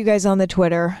asked you guys on the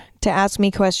Twitter to ask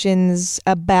me questions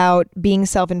about being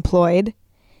self-employed.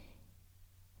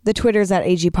 The Twitter's at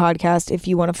AG Podcast if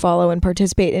you want to follow and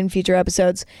participate in future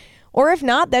episodes. Or if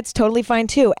not, that's totally fine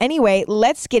too. Anyway,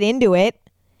 let's get into it.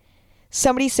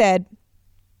 Somebody said,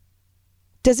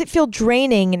 does it feel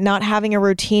draining not having a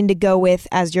routine to go with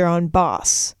as your own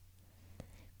boss?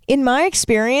 In my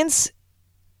experience,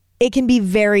 it can be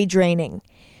very draining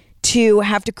to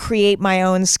have to create my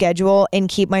own schedule and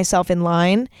keep myself in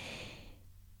line.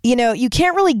 You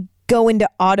can't really go into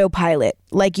autopilot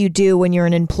like you do when you're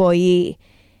an employee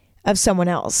of someone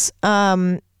else,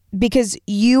 because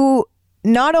you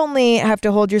not only have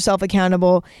to hold yourself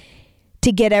accountable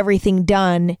to get everything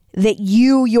done that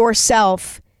you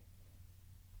yourself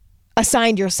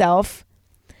assigned yourself,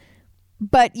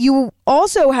 but you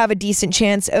also have a decent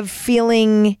chance of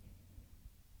feeling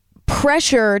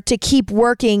pressure to keep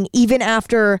working even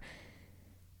after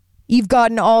you've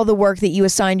gotten all the work that you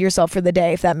assigned yourself for the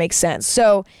day, if that makes sense.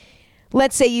 So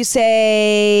let's say you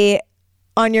say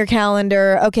on your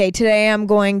calendar, okay, today I'm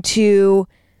going to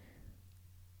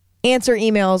answer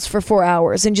emails for 4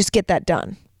 hours and just get that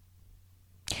done.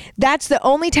 That's the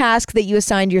only task that you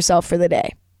assigned yourself for the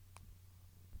day.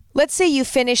 Let's say you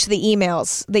finish the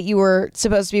emails that you were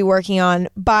supposed to be working on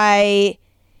by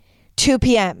 2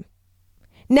 p.m.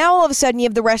 Now all of a sudden you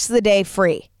have the rest of the day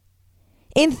free.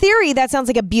 In theory, that sounds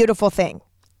like a beautiful thing.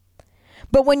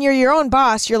 But when you're your own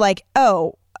boss, you're like,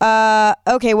 okay,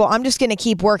 well, I'm just going to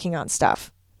keep working on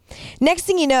stuff. Next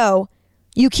thing you know,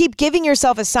 you keep giving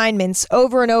yourself assignments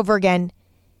over and over again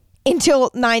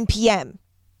until 9 p.m.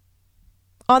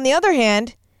 On the other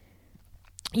hand,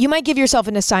 you might give yourself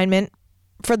an assignment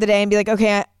for the day and be like,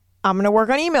 okay, I'm going to work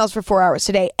on emails for 4 hours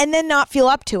today, and then not feel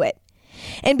up to it.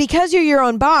 And because you're your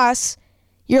own boss,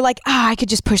 you're like, I could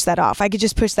just push that off. I could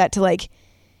just push that to like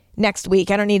next week.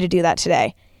 I don't need to do that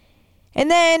today. And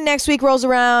then next week rolls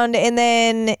around and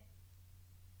then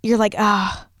you're like,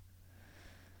 I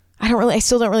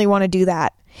still don't really want to do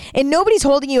that. And nobody's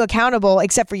holding you accountable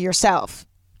except for yourself.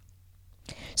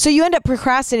 So you end up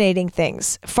procrastinating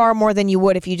things far more than you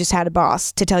would if you just had a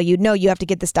boss to tell you, no, you have to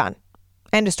get this done.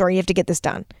 End of story. You have to get this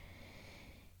done.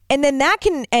 And then that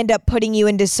can end up putting you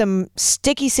into some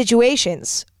sticky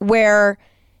situations where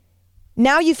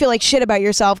now you feel like shit about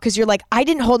yourself because you're like, I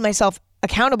didn't hold myself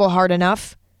accountable hard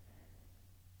enough.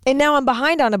 And now I'm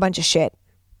behind on a bunch of shit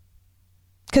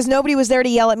because nobody was there to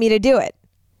yell at me to do it.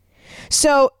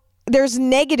 So there's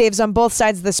negatives on both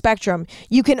sides of the spectrum.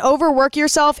 You can overwork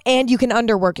yourself and you can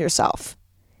underwork yourself.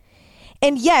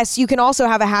 And yes, you can also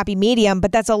have a happy medium,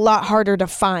 but that's a lot harder to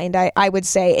find. I would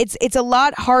say it's a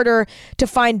lot harder to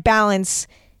find balance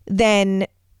than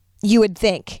you would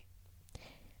think.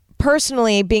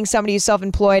 Personally, being somebody who's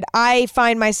self-employed, I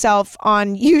find myself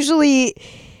on usually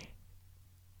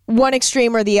one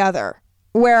extreme or the other,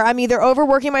 where I'm either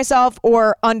overworking myself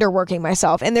or underworking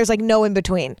myself, and there's like no in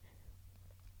between.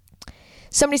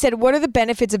 Somebody said, what are the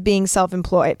benefits of being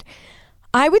self-employed?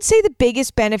 I would say the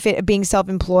biggest benefit of being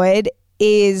self-employed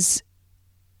is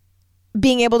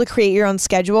being able to create your own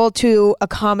schedule to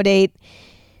accommodate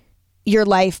your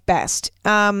life best.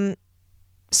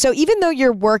 So even though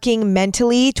you're working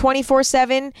mentally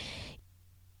 24/7,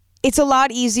 it's a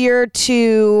lot easier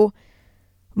to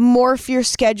morph your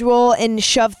schedule and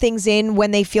shove things in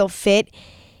when they feel fit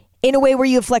in a way where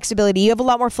you have flexibility. You have a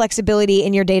lot more flexibility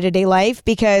in your day-to-day life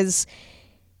because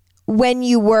when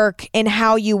you work and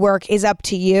how you work is up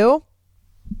to you.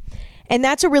 And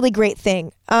that's a really great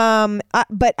thing.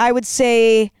 But I would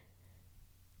say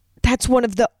that's one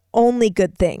of the only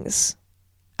good things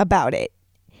about it.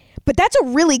 But that's a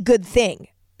really good thing.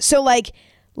 So like,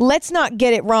 let's not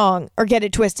get it wrong or get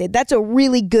it twisted. That's a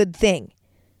really good thing.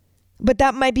 But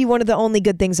that might be one of the only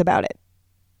good things about it.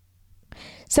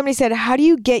 Somebody said, how do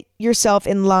you get yourself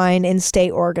in line and stay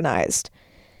organized?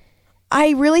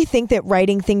 I really think that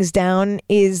writing things down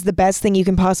is the best thing you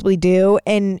can possibly do,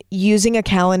 and using a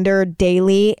calendar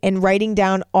daily and writing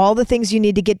down all the things you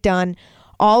need to get done,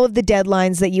 all of the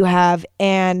deadlines that you have,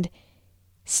 and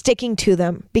sticking to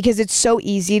them, because it's so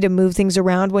easy to move things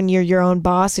around when you're your own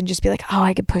boss and just be like, oh,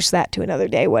 I could push that to another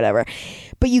day, whatever.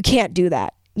 But you can't do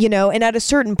that, you know? And at a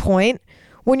certain point,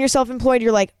 when you're self-employed,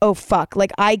 you're like, oh, fuck,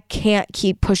 like I can't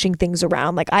keep pushing things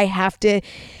around. Like I have to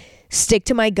stick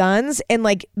to my guns and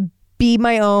like be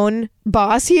my own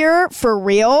boss here for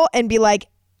real and be like,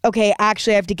 okay,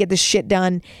 actually I have to get this shit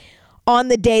done on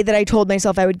the day that I told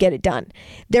myself I would get it done.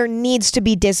 There needs to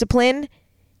be discipline,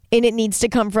 and it needs to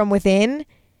come from within,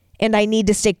 and I need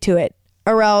to stick to it,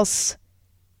 or else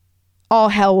all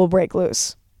hell will break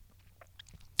loose.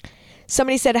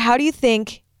 Somebody said, how do you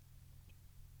think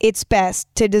it's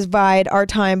best to divide our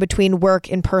time between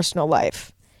work and personal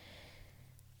life?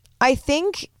 I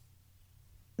think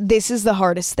this is the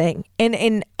hardest thing,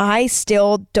 and I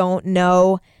still don't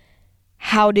know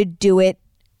how to do it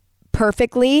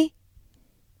perfectly.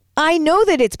 I know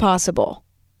that it's possible.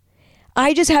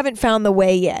 I just haven't found the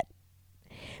way yet.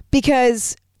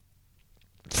 Because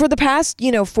for the past,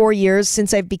 4 years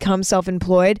since I've become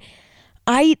self-employed,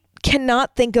 I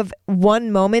cannot think of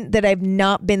one moment that I've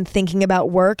not been thinking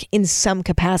about work in some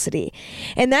capacity.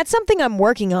 And that's something I'm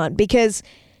working on, because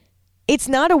it's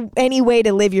not any way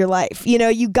to live your life.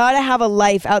 You got to have a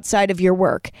life outside of your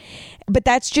work. But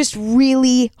that's just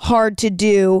really hard to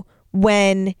do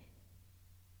when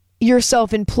you're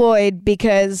self-employed,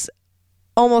 because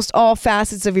almost all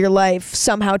facets of your life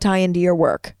somehow tie into your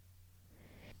work.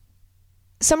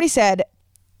 Somebody said,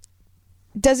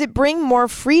 does it bring more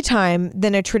free time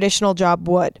than a traditional job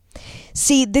would?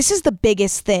 See, this is the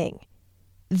biggest thing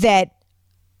that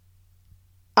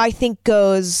I think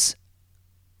goes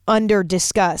under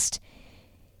discussed.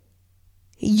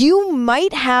 You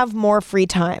might have more free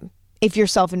time if you're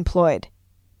self-employed.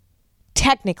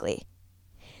 Technically,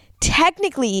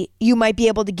 you might be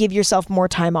able to give yourself more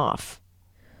time off.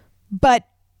 But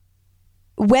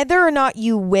whether or not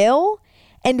you will,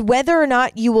 and whether or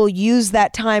not you will use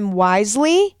that time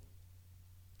wisely,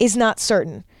 is not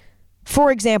certain.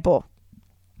 For example,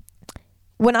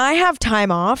 when I have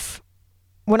time off,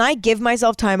 when I give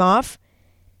myself time off,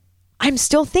 I'm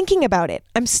still thinking about it.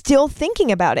 I'm still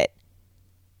thinking about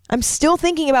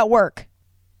work.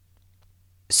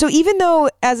 So even though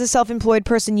as a self-employed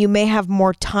person, you may have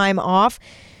more time off,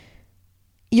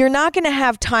 you're not going to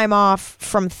have time off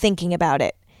from thinking about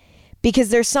it, because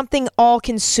there's something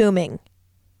all-consuming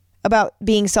about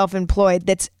being self-employed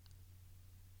that's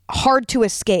hard to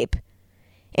escape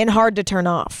and hard to turn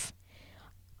off.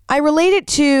 I relate it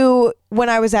to when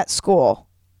I was at school,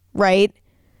 right?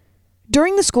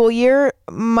 During the school year,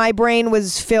 my brain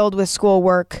was filled with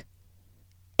schoolwork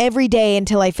every day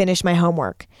until I finished my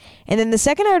homework. And then the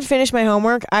second I would finish my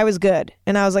homework, I was good.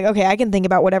 And I was like, okay, I can think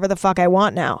about whatever the fuck I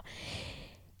want now.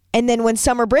 And then when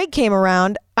summer break came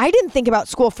around, I didn't think about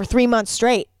school for 3 months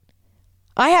straight.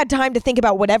 I had time to think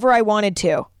about whatever I wanted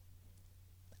to.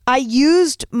 I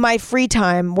used my free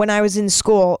time when I was in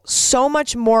school so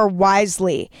much more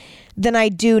wisely than I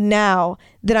do now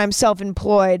that I'm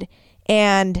self-employed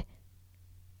and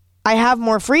I have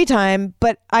more free time,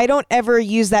 but I don't ever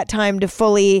use that time to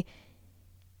fully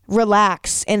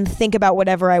relax and think about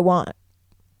whatever I want.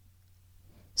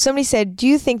 Somebody said, do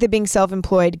you think that being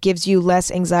self-employed gives you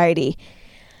less anxiety?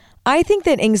 I think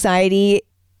that anxiety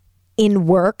in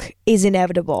work is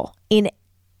inevitable in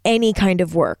any kind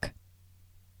of work.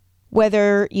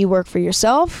 Whether you work for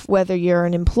yourself, whether you're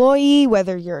an employee,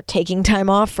 whether you're taking time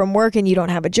off from work and you don't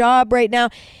have a job right now,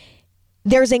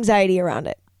 there's anxiety around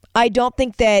it. I don't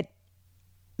think that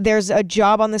there's a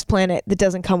job on this planet that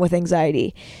doesn't come with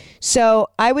anxiety. So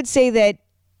I would say that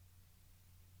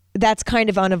that's kind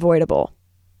of unavoidable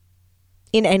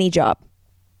in any job.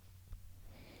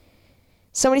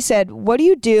 Somebody said, what do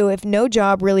you do if no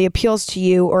job really appeals to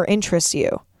you or interests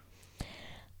you?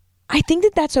 I think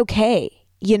that that's okay.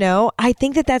 You know, I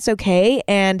think that that's okay.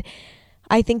 And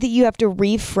I think that you have to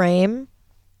reframe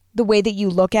the way that you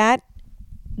look at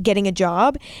getting a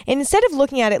job. And instead of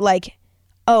looking at it like,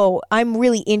 oh, I'm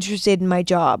really interested in my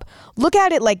job, look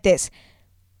at it like this.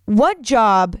 What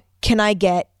job can I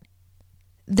get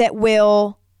that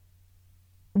will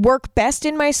work best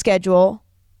in my schedule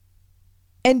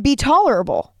and be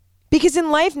tolerable? Because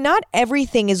in life, not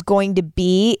everything is going to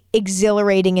be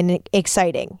exhilarating and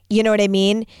exciting. You know what I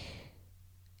mean?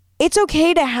 It's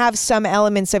okay to have some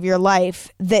elements of your life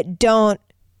that don't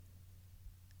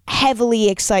heavily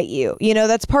excite you. You know,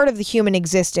 that's part of the human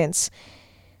existence.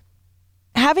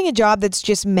 Having a job that's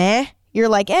just meh, you're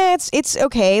like, it's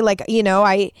okay. Like, you know,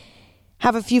 I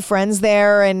have a few friends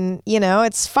there and, you know,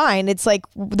 it's fine. It's like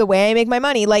the way I make my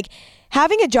money. Like,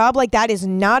 having a job like that is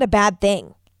not a bad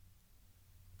thing.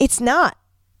 It's not.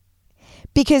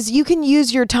 Because you can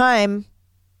use your time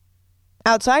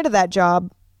outside of that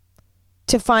job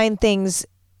to find things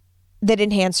that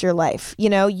enhance your life. You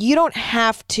know, you don't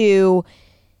have to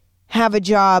have a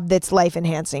job that's life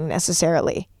enhancing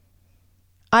necessarily.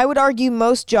 I would argue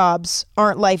most jobs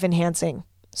aren't life enhancing.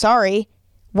 Sorry.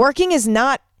 Working is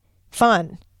not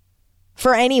fun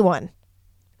for anyone.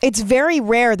 It's very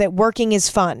rare that working is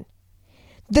fun.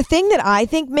 The thing that I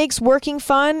think makes working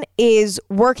fun is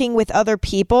working with other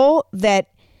people that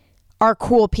are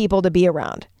cool people to be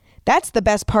around. That's the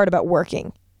best part about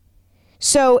working.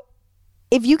 So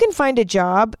if you can find a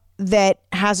job that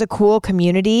has a cool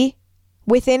community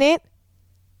within it,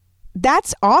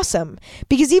 that's awesome.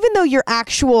 Because even though your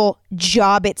actual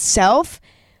job itself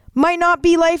might not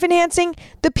be life enhancing,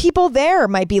 the people there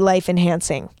might be life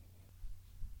enhancing.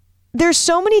 There's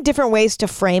so many different ways to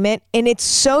frame it, and it's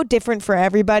so different for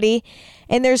everybody.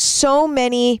 And there's so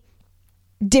many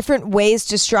different ways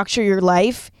to structure your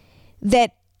life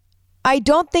that I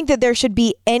don't think that there should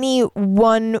be any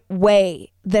one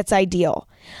way that's ideal.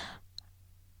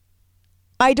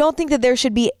 I don't think that there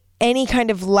should be any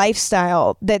kind of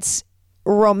lifestyle that's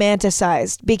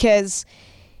romanticized, because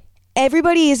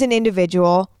everybody is an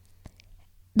individual.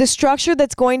 The structure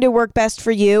that's going to work best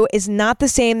for you is not the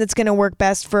same that's going to work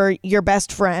best for your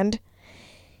best friend.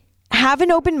 Have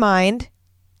an open mind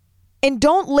and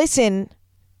don't listen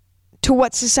to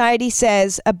what society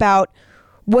says about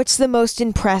what's the most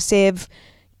impressive,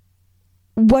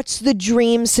 what's the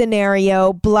dream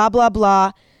scenario, blah, blah,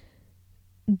 blah.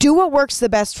 Do what works the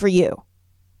best for you.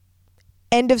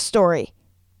 End of story.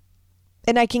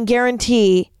 And I can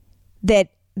guarantee that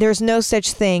there's no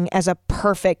such thing as a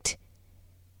perfect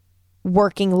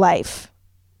working life.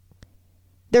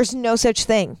 There's no such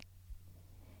thing.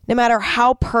 No matter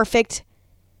how perfect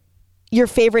your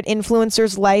favorite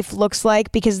influencer's life looks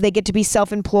like, because they get to be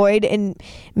self-employed and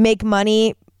make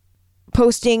money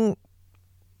posting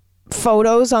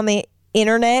photos on the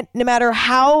internet, no matter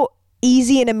how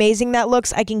easy and amazing that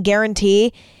looks, I can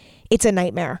guarantee it's a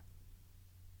nightmare.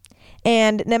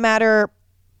 And no matter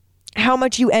how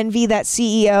much you envy that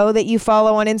CEO that you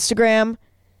follow on Instagram,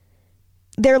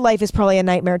 their life is probably a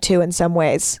nightmare too in some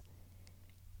ways.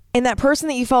 And that person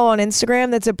that you follow on Instagram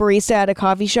that's a barista at a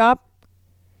coffee shop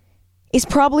is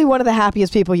probably one of the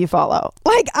happiest people you follow.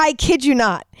 Like, I kid you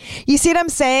not. You see what I'm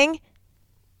saying?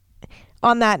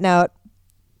 On that note,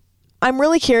 I'm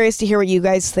really curious to hear what you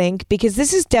guys think, because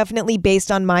this is definitely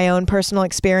based on my own personal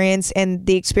experience and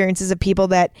the experiences of people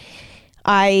that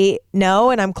I know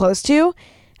and I'm close to.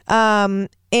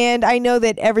 And I know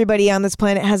that everybody on this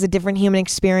planet has a different human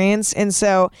experience. And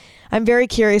so I'm very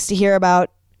curious to hear about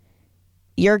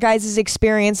your guys'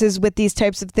 experiences with these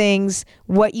types of things,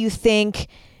 what you think,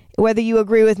 whether you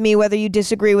agree with me, whether you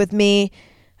disagree with me.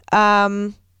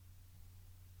 And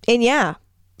yeah,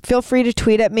 feel free to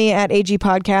tweet at me at AG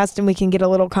Podcast and we can get a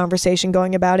little conversation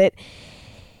going about it.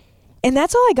 And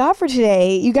that's all I got for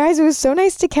today. You guys, it was so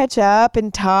nice to catch up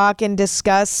and talk and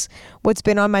discuss what's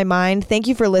been on my mind. Thank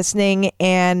you for listening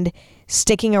and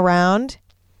sticking around.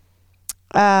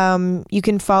 You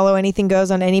can follow Anything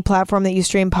Goes on any platform that you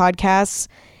stream podcasts.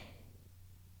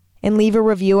 and leave a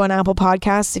review on Apple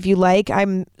Podcasts if you like.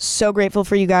 I'm so grateful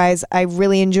for you guys. I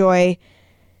really enjoy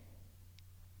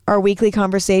our weekly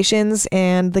conversations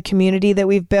and the community that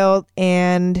we've built,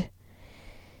 and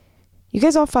you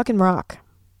guys all fucking rock.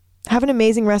 Have an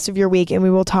amazing rest of your week, and we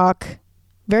will talk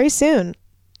very soon.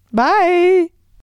 Bye.